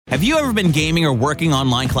Have you ever been gaming or working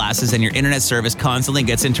online classes and your internet service constantly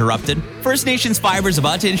gets interrupted? First Nations Fiber is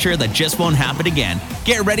about to ensure that just won't happen again.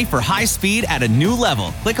 Get ready for high speed at a new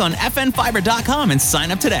level. Click on fnfiber.com and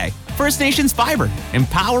sign up today. First Nations Fiber,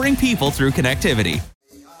 empowering people through connectivity.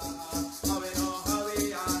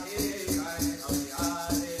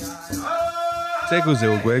 Sego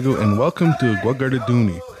Zeogwego, and welcome to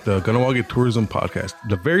Kwakaratón, the Kahnawake Tourism podcast,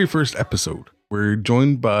 the very first episode. We're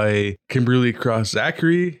joined by Kimberly Cross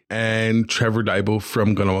Zachary and Trevor Daibo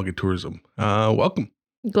from Kahnawake Tourism. Welcome.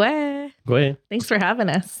 Gwe. Thanks for having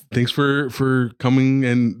us. Thanks for coming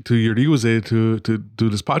and to your Riwase to do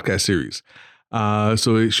this podcast series.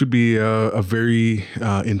 So it should be a very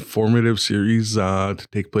informative series to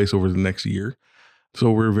take place over the next year.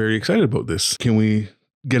 So we're very excited about this. Can we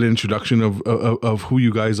get an introduction of who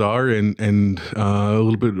you guys are and a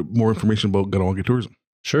little bit more information about Kahnawake Tourism?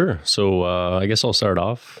 Sure. So I guess I'll start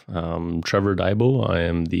off. Trevor Daibo. I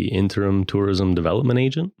am the interim tourism development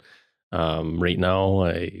agent. Right now,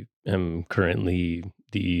 I am currently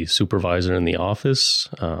the supervisor in the office.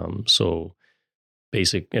 So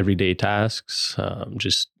basic everyday tasks,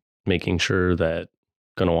 just making sure that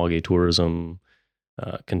Kahnawake Tourism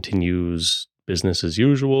continues business as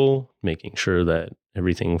usual, making sure that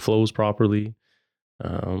everything flows properly.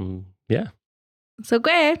 So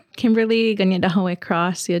Gwe, Kimberly Ganyadahawe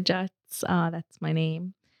Cross Yajats, that's my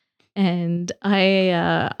name. And I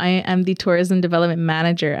am the tourism development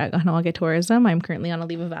manager at Kahnawake Tourism. I'm currently on a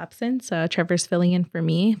leave of absence. Trevor's filling in for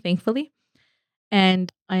me, thankfully.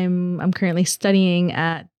 And I'm currently studying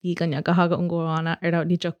at the Ganyagahaga Unguana Erdaw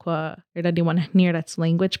di Jokwa Erdaw di Wanahir, that's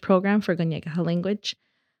language program for Ganyagaha language.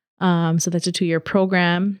 So that's a 2-year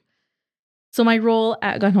program. So my role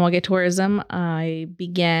at Kahnawake Tourism, I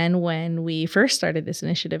began when we first started this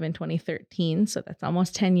initiative in 2013. So that's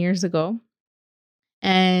almost 10 years ago.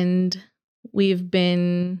 And we've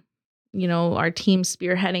been, our team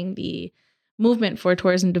spearheading the movement for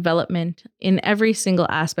tourism development in every single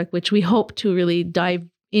aspect, which we hope to really dive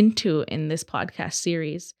into in this podcast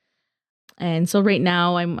series. And so right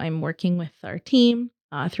now I'm working with our team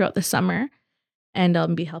throughout the summer. And I'll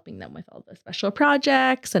be helping them with all the special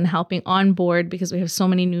projects and helping onboard because we have so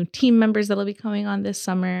many new team members that'll be coming on this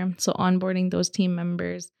summer. So onboarding those team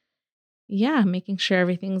members. Yeah, making sure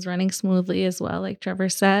everything's running smoothly as well, like Trevor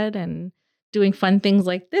said, and doing fun things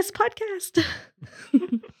like this podcast.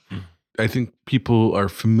 I think people are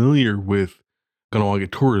familiar with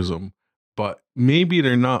Kahnawake Tourism, but maybe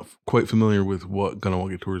they're not quite familiar with what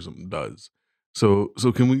Kahnawake Tourism does. So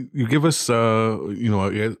can you give us,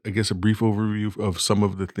 I guess a brief overview of some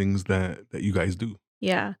of the things that you guys do?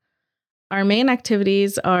 Yeah. Our main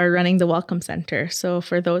activities are running the Welcome Center. So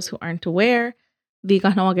for those who aren't aware, the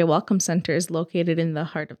Kahnawake Welcome Center is located in the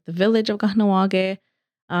heart of the village of Kahnawake,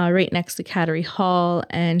 right next to Cattery Hall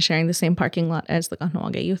and sharing the same parking lot as the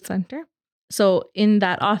Kahnawake Youth Center. So in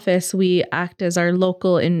that office, we act as our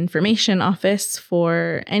local information office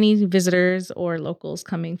for any visitors or locals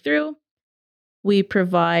coming through. We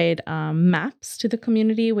provide maps to the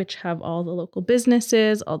community, which have all the local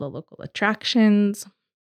businesses, all the local attractions.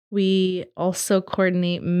 We also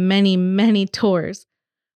coordinate many, many tours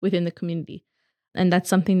within the community. And that's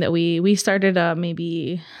something that we started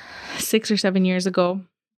maybe 6 or 7 years ago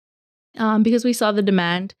because we saw the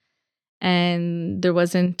demand and there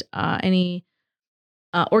wasn't any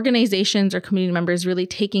organizations or community members really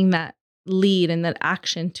taking that lead and that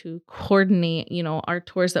action to coordinate, our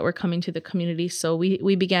tours that were coming to the community. So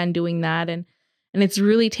we began doing that and it's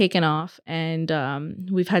really taken off. And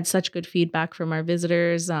we've had such good feedback from our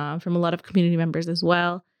visitors, from a lot of community members as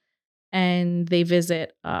well. And they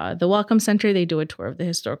visit the Welcome Center. They do a tour of the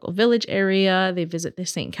historical village area. They visit the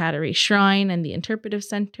St. Cattery Shrine and the Interpretive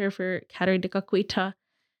Center for Cattery de Kakuita.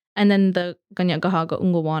 And then the Ganyagahaga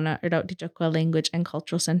Unguwana Erdaw di Jokwa Language and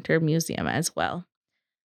Cultural Center Museum as well.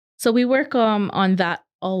 So we work on that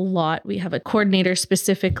a lot. We have a coordinator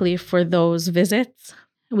specifically for those visits.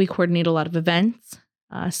 We coordinate a lot of events.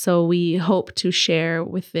 So we hope to share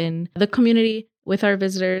within the community with our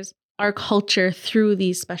visitors our culture through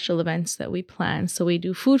these special events that we plan. So we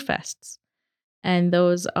do food fests. And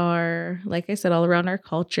those are, like I said, all around our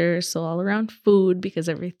culture. So all around food, because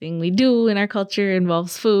everything we do in our culture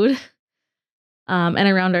involves food. And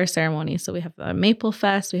around our ceremonies. So we have a Maple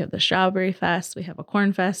Fest, we have the Strawberry Fest, we have a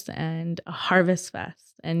Corn Fest and a Harvest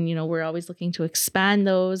Fest. And, we're always looking to expand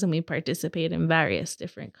those and we participate in various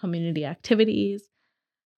different community activities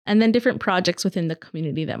and then different projects within the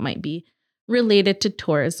community that might be related to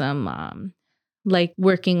tourism, like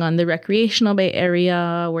working on the recreational bay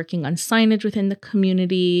area, working on signage within the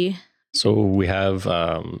community, So we have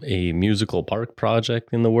a musical park project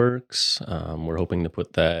in the works. We're hoping to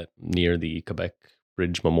put that near the Quebec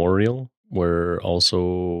Bridge Memorial. We're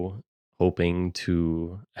also hoping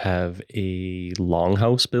to have a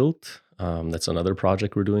longhouse built. That's another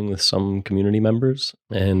project we're doing with some community members.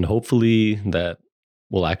 And hopefully that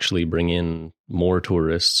will actually bring in more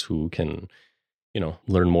tourists who can,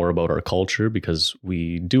 learn more about our culture, because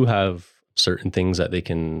we do have certain things that they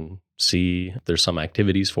can see. There's some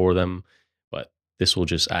activities for them, but this will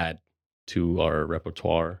just add to our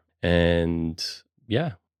repertoire. And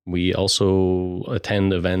yeah, we also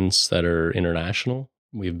attend events that are international.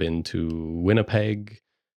 We've been to Winnipeg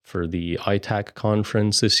for the ITAC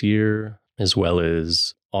conference this year, as well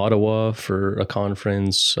as Ottawa for a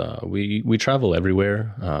conference. We travel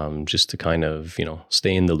everywhere, just to kind of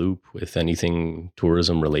stay in the loop with anything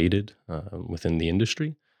tourism related within the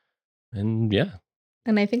industry. And yeah.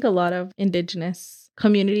 And I think a lot of Indigenous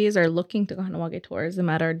communities are looking to Kahnawake Tourism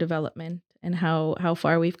at our development and how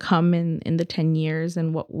far we've come in the 10 years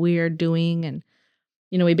and what we're doing. And,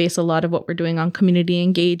 we base a lot of what we're doing on community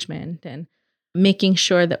engagement and making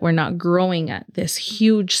sure that we're not growing at this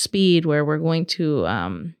huge speed where we're going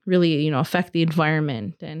to really, affect the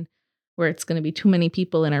environment and where it's going to be too many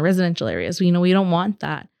people in our residential areas. We don't want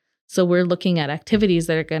that. So we're looking at activities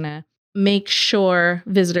that are going to make sure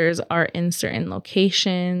visitors are in certain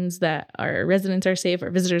locations, that our residents are safe, our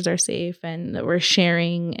visitors are safe, and that we're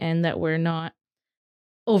sharing and that we're not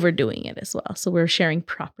overdoing it as well. So we're sharing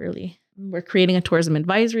properly. We're creating a tourism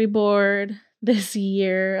advisory board this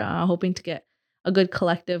year, hoping to get a good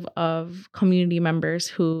collective of community members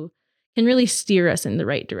who can really steer us in the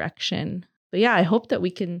right direction. But yeah, I hope that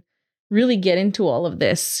we can really get into all of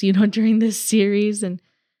this, during this series, and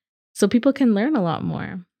so people can learn a lot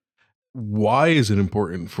more. Why is it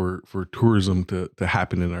important for tourism to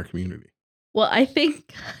happen in our community? Well, I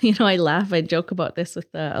think, I laugh, I joke about this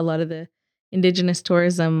with a lot of the Indigenous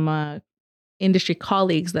tourism industry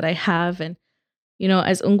colleagues that I have. And,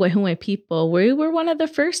 as Ungwehunwe people, we were one of the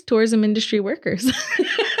first tourism industry workers.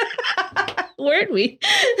 Weren't we?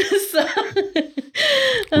 So,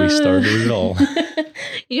 we started it all.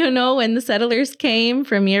 When the settlers came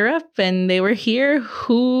from Europe and they were here,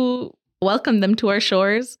 who welcomed them to our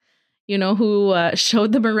shores? Who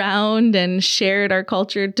showed them around and shared our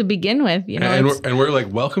culture to begin with. And we're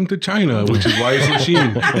like, welcome to China, which is why it's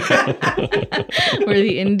machine. We're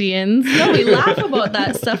the Indians. No, we laugh about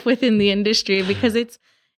that stuff within the industry because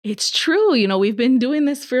it's true. We've been doing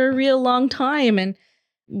this for a real long time and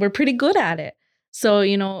we're pretty good at it. So,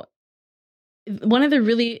 one of the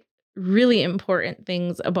really, really important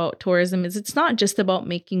things about tourism is it's not just about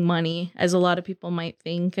making money, as a lot of people might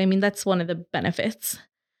think. I mean, that's one of the benefits.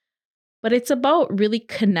 But it's about really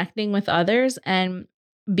connecting with others and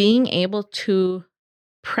being able to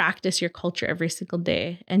practice your culture every single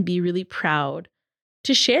day and be really proud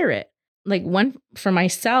to share it. Like one for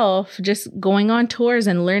myself, just going on tours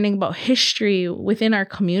and learning about history within our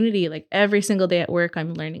community, like every single day at work,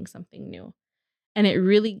 I'm learning something new. And it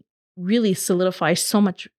really, really solidifies so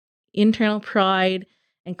much internal pride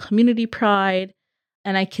and community pride.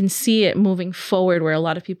 And I can see it moving forward where a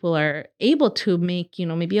lot of people are able to make,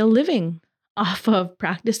 maybe a living off of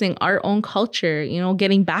practicing our own culture,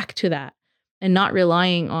 getting back to that and not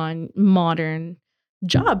relying on modern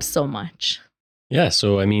jobs so much. Yeah.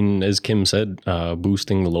 So, I mean, as Kim said,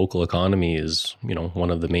 boosting the local economy is, one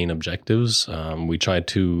of the main objectives. We try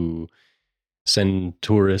to send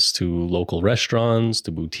tourists to local restaurants,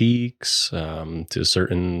 to boutiques, to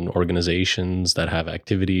certain organizations that have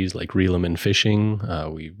activities like Reel'em and Fishing.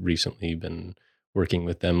 We've recently been working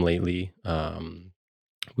with them lately.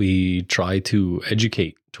 We try to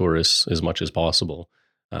educate tourists as much as possible.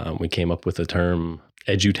 We came up with the term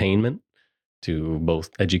edutainment to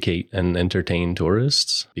both educate and entertain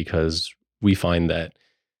tourists, because we find that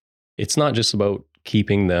it's not just about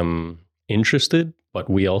keeping them interested, but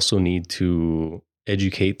we also need to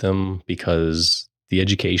educate them because the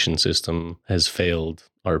education system has failed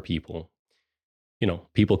our people.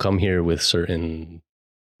 People come here with certain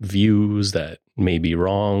views that may be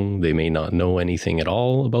wrong. They may not know anything at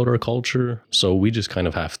all about our culture. So we just kind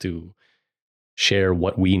of have to share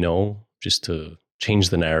what we know just to change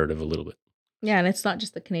the narrative a little bit. Yeah, and it's not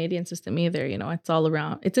just the Canadian system either. It's all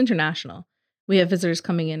around. It's international. We have visitors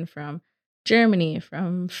coming in from Germany,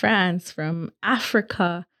 from France, from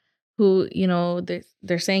Africa, who,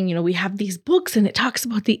 they're saying, we have these books and it talks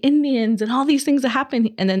about the Indians and all these things that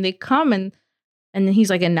happen. And then they come and then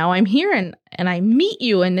he's like, and now I'm here and I meet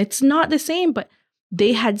you and it's not the same, but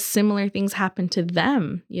they had similar things happen to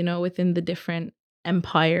them, within the different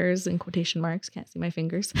empires in quotation marks, can't see my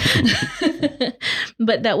fingers,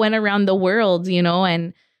 but that went around the world,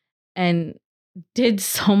 and did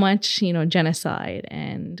so much, genocide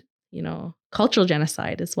and, cultural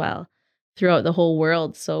genocide as well throughout the whole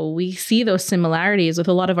world. So we see those similarities with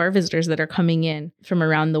a lot of our visitors that are coming in from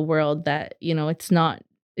around the world that,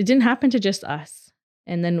 it didn't happen to just us.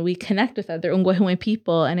 And then we connect with other Ungwehue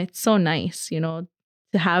people. And it's so nice, to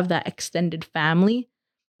have that extended family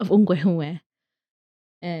of Ungwehue.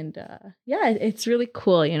 And it's really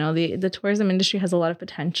cool. The tourism industry has a lot of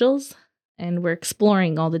potentials, and we're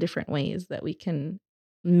exploring all the different ways that we can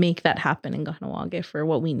make that happen in Kahnawake for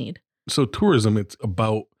what we need. So tourism, it's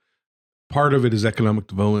about, part of it is economic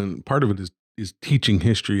development, part of it is teaching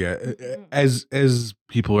history as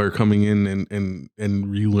people are coming in and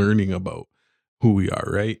relearning about who we are,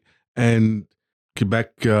 right? And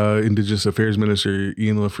Quebec Indigenous Affairs Minister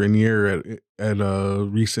Ian Lafreniere at a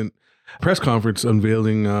recent press conference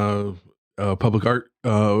unveiling a public art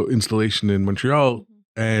installation in Montreal,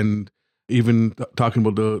 and even talking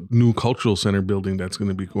about the new cultural center building that's going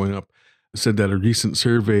to be going up, said that a recent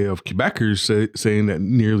survey of Quebecers saying that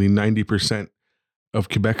nearly 90% of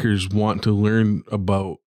Quebecers want to learn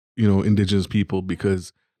about, Indigenous people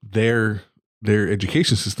because their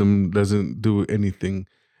education system doesn't do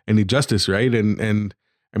any justice, right? And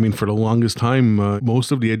I mean, for the longest time,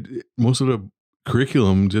 most of the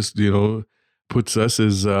curriculum just, puts us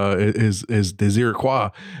as des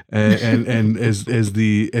Iroquois and as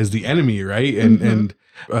the enemy, right? And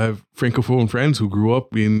I have Francophone friends who grew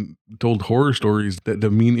up being told horror stories that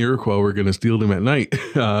the mean Iroquois were going to steal them at night.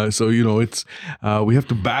 So it's we have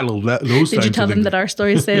to battle those. Did you tell them that our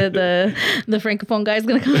stories say that the Francophone guy is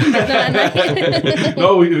going to come and get them at night?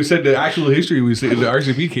 No, we said the actual history. We said the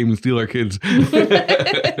RCP came and steal our kids.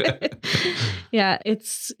 Yeah,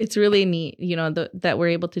 it's really neat, that we're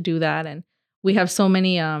able to do that, and we have so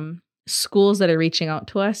many schools that are reaching out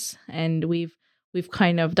to us, and we've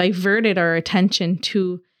kind of diverted our attention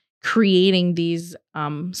to creating these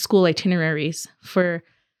school itineraries for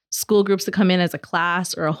school groups to come in as a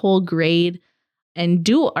class or a whole grade and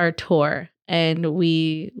do our tour. And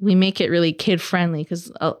we make it really kid friendly,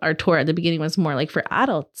 because our tour at the beginning was more like for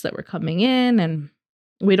adults that were coming in, and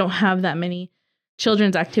we don't have that many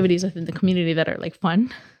children's activities within the community that are like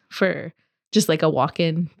fun for just like a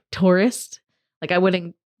walk-in tourist. Like I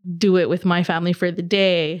wouldn't do it with my family for the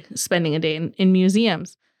day, spending a day in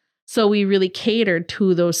museums. So we really catered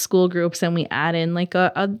to those school groups, and we add in like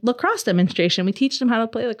a lacrosse demonstration. We teach them how to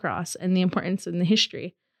play lacrosse and the importance and the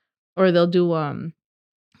history. Or they'll do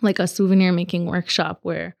like a souvenir making workshop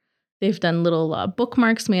where they've done little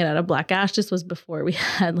bookmarks made out of black ash. This was before we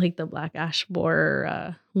had like the black ash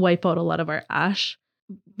borer wipe out a lot of our ash.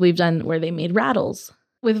 We've done where they made rattles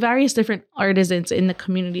with various different artisans in the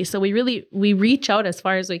community. So we reach out as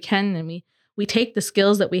far as we can, and we take the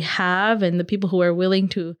skills that we have and the people who are willing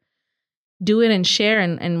to do it and share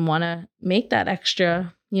and want to make that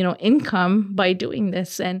extra, income by doing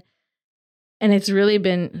this. And it's really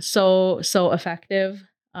been so effective.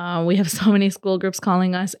 We have so many school groups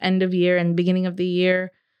calling us end of year and beginning of the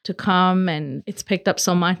year to come, and it's picked up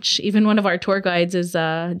so much. Even one of our tour guides is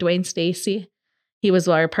Dwayne Stacy. He was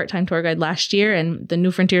our part-time tour guide last year, and the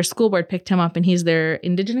New Frontier School Board picked him up, and he's their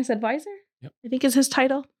Indigenous advisor, Yep. I think is his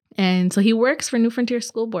title. And so he works for New Frontier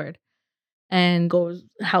School Board and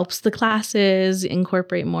helps the classes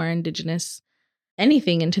incorporate more Indigenous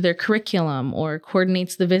anything into their curriculum, or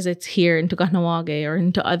coordinates the visits here into Kahnawake or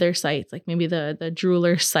into other sites, like maybe the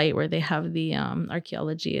Drooler site where they have the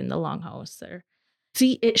archaeology in the Longhouse.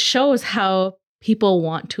 See, it shows how people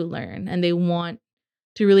want to learn, and they want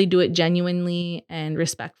to really do it genuinely and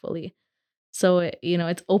respectfully. So,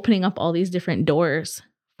 it's opening up all these different doors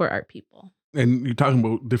for our people. And you're talking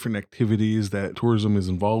about different activities that tourism is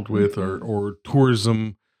involved with, or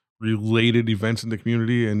tourism related events in the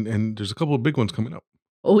community. And there's a couple of big ones coming up.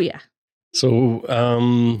 Oh, yeah. So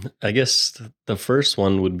I guess the first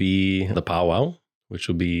one would be the powwow, which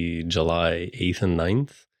will be July 8th and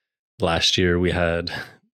 9th. Last year we had,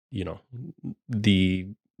 the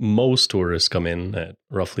most tourists come in at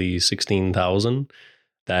roughly 16,000.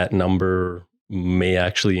 That number may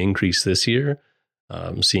actually increase this year,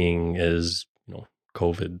 seeing as,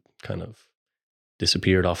 COVID kind of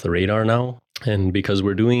disappeared off the radar now. And because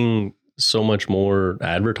we're doing so much more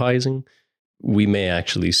advertising, we may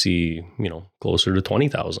actually see, closer to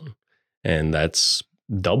 20,000. And that's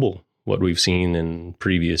double what we've seen in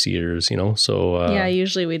previous years, So yeah,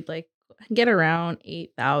 usually we'd get around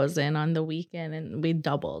 8,000 on the weekend, and we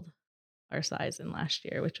doubled our size in last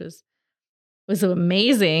year, which was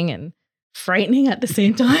amazing and frightening at the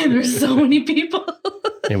same time. There's so many people.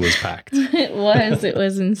 It was packed. It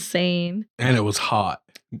was insane. And it was hot.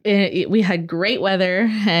 We had great weather,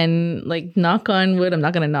 and like, knock on wood, I'm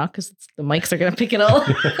not going to knock because the mics are going to pick it all.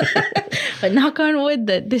 But knock on wood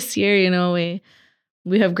that this year,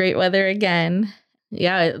 we have great weather again.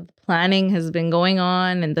 Yeah, planning has been going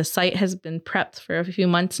on, and the site has been prepped for a few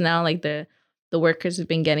months now. Like the workers have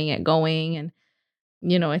been getting it going, and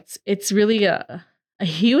it's really a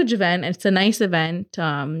huge event. It's a nice event.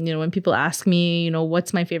 When people ask me,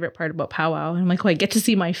 what's my favorite part about powwow, I'm like, I get to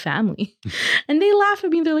see my family. And they laugh at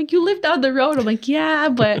me. They're like, you live down the road. I'm like, yeah,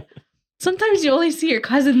 but sometimes you only see your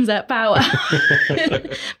cousins at powwow.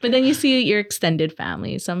 But then you see your extended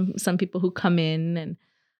family, some people who come in, and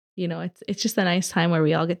it's just a nice time where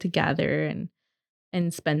we all get to gather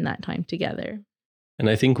and spend that time together. And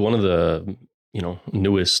I think one of the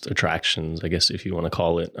newest attractions, I guess if you want to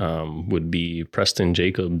call it, would be Preston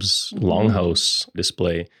Jacobs' longhouse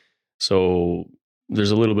display. So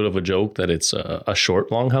there's a little bit of a joke that it's a short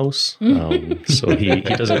longhouse. So he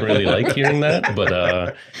doesn't really like hearing that,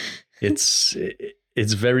 but it's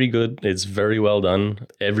very good. It's very well done.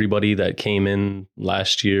 Everybody that came in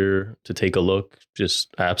last year to take a look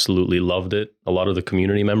just absolutely loved it. A lot of the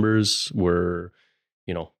community members were,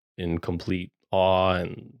 in complete awe,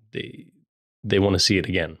 and they want to see it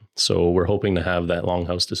again. So we're hoping to have that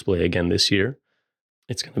longhouse display again this year.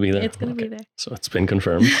 It's going to be there. It's going to be there. So it's been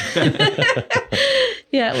confirmed.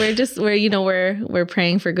 Yeah, we're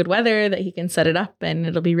praying for good weather, that he can set it up and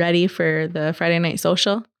it'll be ready for the Friday night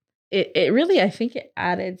social. It really, I think it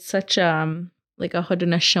added such like a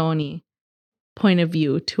Haudenosaunee point of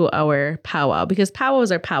view to our powwow, because powwows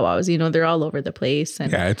are powwows, they're all over the place. And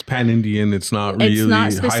yeah, it's pan-Indian. It's not really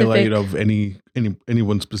highlight of any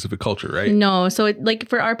one specific culture, right? No. So like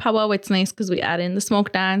for our powwow, it's nice because we add in the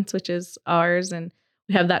smoke dance, which is ours, and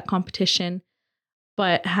we have that competition.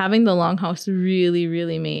 But having the longhouse really,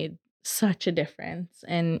 really made such a difference,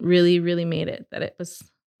 and really, really made it that it was,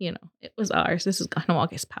 it was ours. This is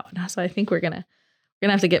Kahnawake's powwow now. So I think we're gonna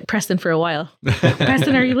have to get Preston for a while.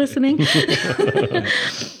 Preston, are you listening?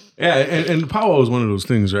 Yeah, and powwow is one of those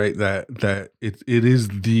things, right? That it is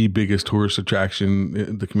the biggest tourist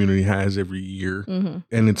attraction the community has every year,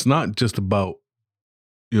 and it's not just about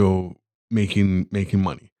making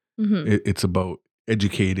money. It's about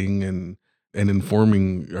educating and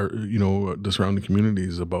informing the surrounding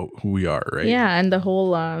communities about who we are, right? Yeah, and the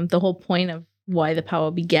whole point of why the powwow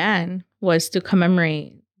began was to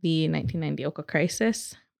commemorate the 1990 Oka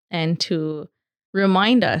crisis, and to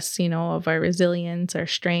remind us, of our resilience, our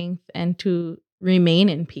strength, and to remain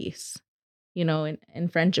in peace, in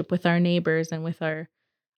friendship with our neighbors and with our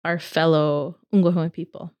fellow Ungohume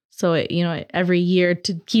people. So, every year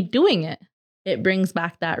to keep doing it, it brings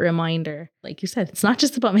back that reminder. Like you said, it's not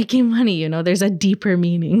just about making money, there's a deeper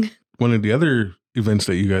meaning. One of the other events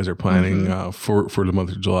that you guys are planning for the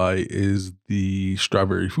month of July is the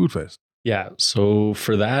Strawberry Food Fest. Yeah. So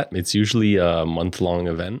for that, it's usually a month-long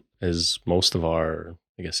event, as most of our,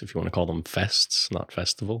 I guess if you want to call them fests, not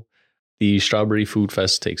festival. The Strawberry Food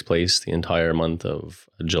Fest takes place the entire month of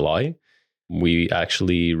July. We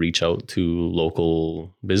actually reach out to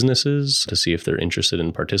local businesses to see if they're interested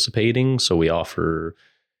in participating. So we offer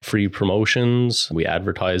free promotions. We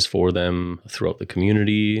advertise for them throughout the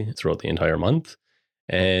community, throughout the entire month.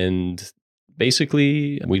 And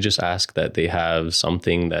basically, we just ask that they have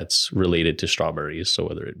something that's related to strawberries. So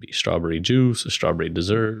whether it be strawberry juice, a strawberry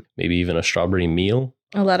dessert, maybe even a strawberry meal.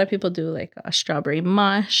 A lot of people do like a strawberry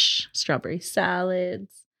mush, strawberry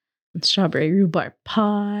salads, strawberry rhubarb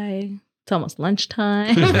pie. It's almost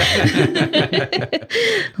lunchtime.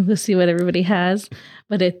 We'll see what everybody has.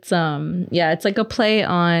 But it's it's like a play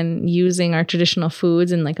on using our traditional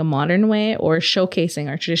foods in like a modern way, or showcasing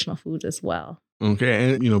our traditional foods as well.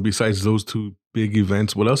 Okay. And, besides those two big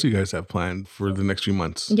events, what else do you guys have planned for the next few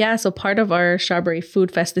months? Yeah. So part of our Strawberry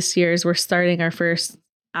Food Fest this year is we're starting our first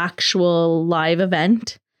actual live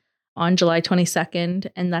event on July 22nd.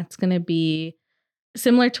 And that's going to be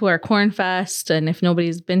similar to our Corn Fest. And if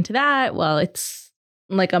nobody's been to that, well, it's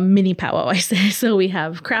like a mini powwow, I say. So we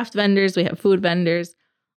have craft vendors, we have food vendors.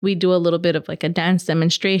 We do a little bit of like a dance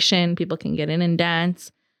demonstration. People can get in and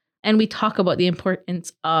dance. And we talk about the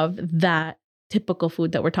importance of that typical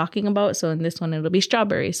food that we're talking about. So in this one, it'll be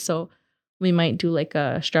strawberries. So we might do like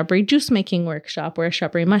a strawberry juice making workshop or a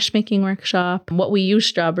strawberry mush making workshop, what we use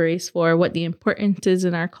strawberries for, what the importance is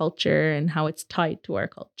in our culture, and how it's tied to our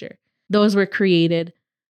culture. Those were created,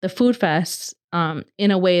 the food fests,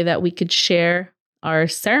 in a way that we could share our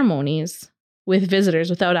ceremonies with visitors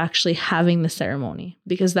without actually having the ceremony,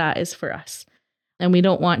 because that is for us. And we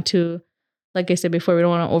don't want to, like I said before, we don't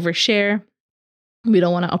want to overshare. We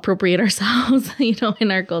don't want to appropriate ourselves,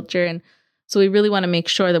 in our culture. And so we really want to make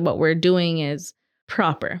sure that what we're doing is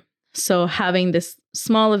proper. So having this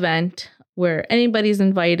small event where anybody's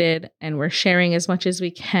invited and we're sharing as much as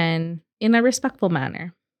we can in a respectful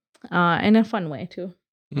manner, in a fun way too.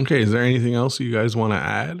 Okay. Is there anything else you guys want to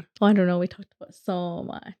add? Oh, I don't know. We talked about so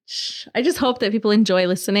much. I just hope that people enjoy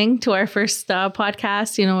listening to our first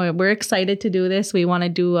podcast. We're excited to do this. We want to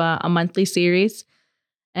do a monthly series.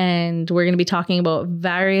 And we're going to be talking about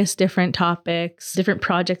various different topics, different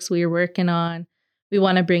projects we are working on. We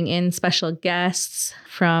want to bring in special guests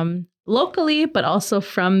from locally, but also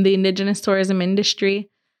from the Indigenous tourism industry.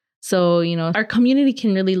 So, our community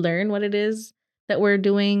can really learn what it is that we're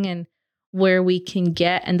doing and where we can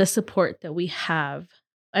get and the support that we have.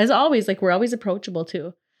 As always, we're always approachable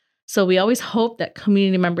too. So we always hope that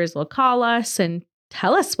community members will call us and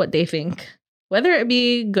tell us what they think, whether it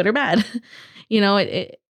be good or bad.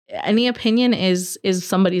 Any opinion is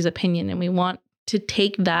somebody's opinion, and we want to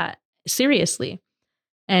take that seriously.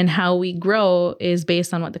 And how we grow is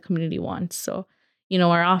based on what the community wants. So,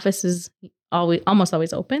 our office is almost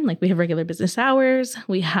always open. We have regular business hours,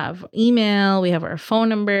 we have email, we have our phone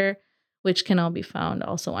number, which can all be found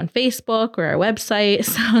also on Facebook or our website.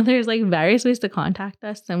 So there's various ways to contact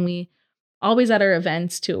us, and we always at our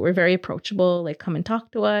events too. We're very approachable. Come and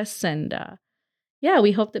talk to us, and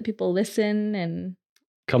we hope that people listen and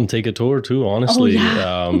come take a tour too, honestly.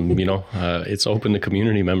 Oh, yeah. It's open to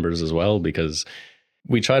community members as well, because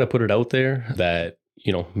we try to put it out there that,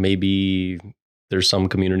 maybe there's some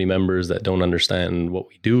community members that don't understand what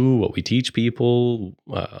we do, what we teach people,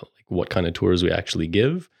 what kind of tours we actually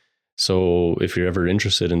give. So if you're ever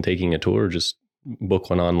interested in taking a tour, just book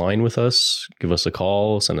one online with us, give us a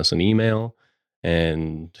call, send us an email.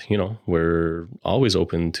 And, we're always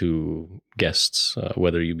open to guests,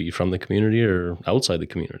 whether you be from the community or outside the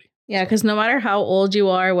community. Yeah, because no matter how old you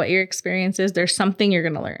are, what your experience is, there's something you're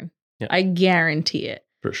going to learn. Yeah. I guarantee it.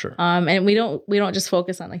 For sure. And we don't just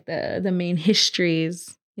focus on the main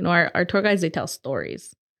histories. Our tour guides, they tell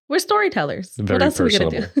stories. We're storytellers. Very what else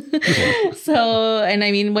personable. are we going to do? So, and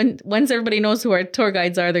I mean, once everybody knows who our tour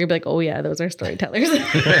guides are, they're going to be like, oh yeah, those are storytellers.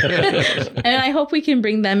 And I hope we can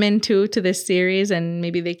bring them into to this series, and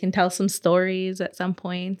maybe they can tell some stories at some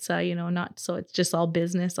point. Not so it's just all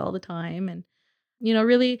business all the time. And,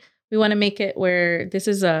 really, we want to make it where this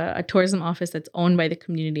is a tourism office that's owned by the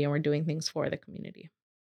community, and we're doing things for the community.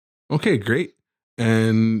 Okay, great.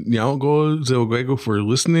 And go Zilguego for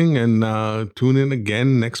listening, and tune in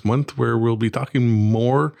again next month, where we'll be talking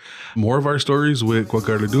more of our stories with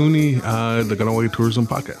Kwakaratón, the Kahnawake Tourism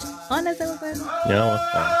podcast.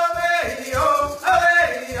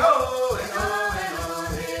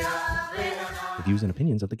 The views and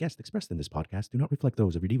opinions of the guests expressed in this podcast do not reflect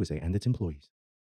those of Udiwase and its employees.